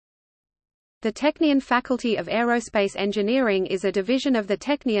The Technion Faculty of Aerospace Engineering is a division of the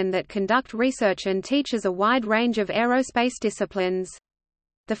Technion that conduct research and teaches a wide range of aerospace disciplines.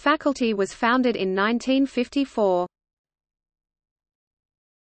 The faculty was founded in 1954.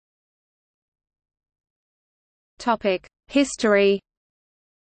 History.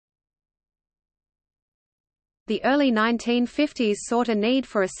 The early 1950s sought a need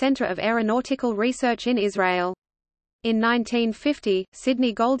for a center of aeronautical research in Israel. In 1950,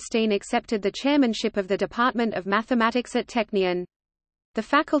 Sidney Goldstein accepted the chairmanship of the Department of Mathematics at Technion. The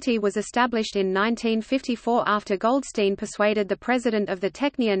faculty was established in 1954 after Goldstein persuaded the president of the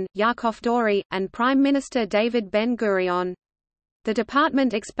Technion, Yaakov Dori, and Prime Minister David Ben-Gurion. The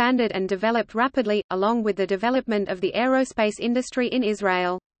department expanded and developed rapidly, along with the development of the aerospace industry in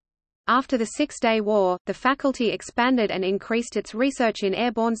Israel. After the Six-Day War, the faculty expanded and increased its research in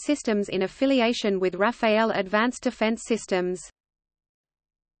airborne systems in affiliation with Rafael Advanced Defense Systems.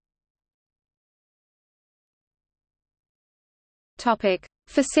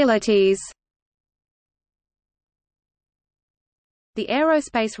 Facilities. The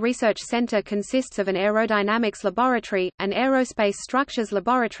Aerospace Research Center consists of an aerodynamics laboratory, an aerospace structures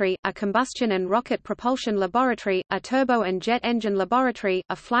laboratory, a combustion and rocket propulsion laboratory, a turbo and jet engine laboratory,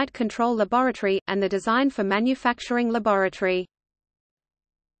 a flight control laboratory, and the design for manufacturing laboratory.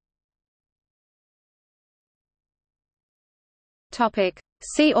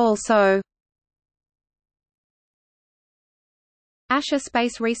 See also: Asher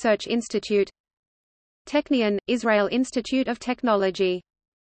Space Research Institute, Technion, Israel Institute of Technology.